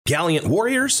Gallant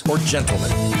warriors or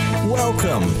gentlemen?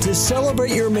 Welcome to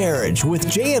Celebrate Your Marriage with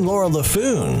Jay and Laura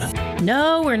LaFoon.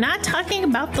 No, we're not talking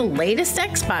about the latest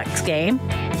Xbox game.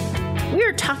 We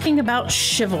are talking about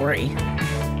chivalry.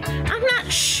 I'm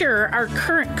not sure our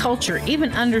current culture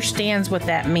even understands what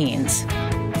that means.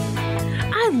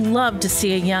 I love to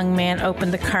see a young man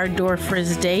open the car door for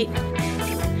his date.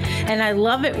 And I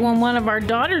love it when one of our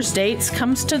daughter's dates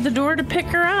comes to the door to pick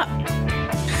her up.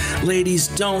 Ladies,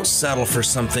 don't settle for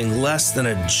something less than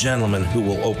a gentleman who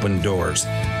will open doors.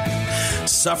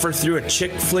 Suffer through a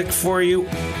chick flick for you,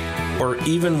 or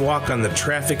even walk on the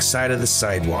traffic side of the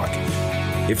sidewalk.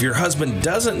 If your husband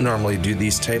doesn't normally do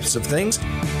these types of things,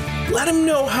 let him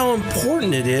know how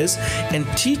important it is and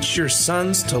teach your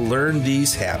sons to learn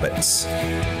these habits.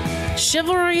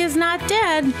 Chivalry is not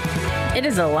dead. It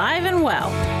is alive and well.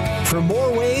 For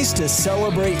more ways to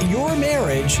celebrate your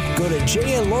marriage, go to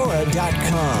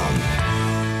jayandlaura.com.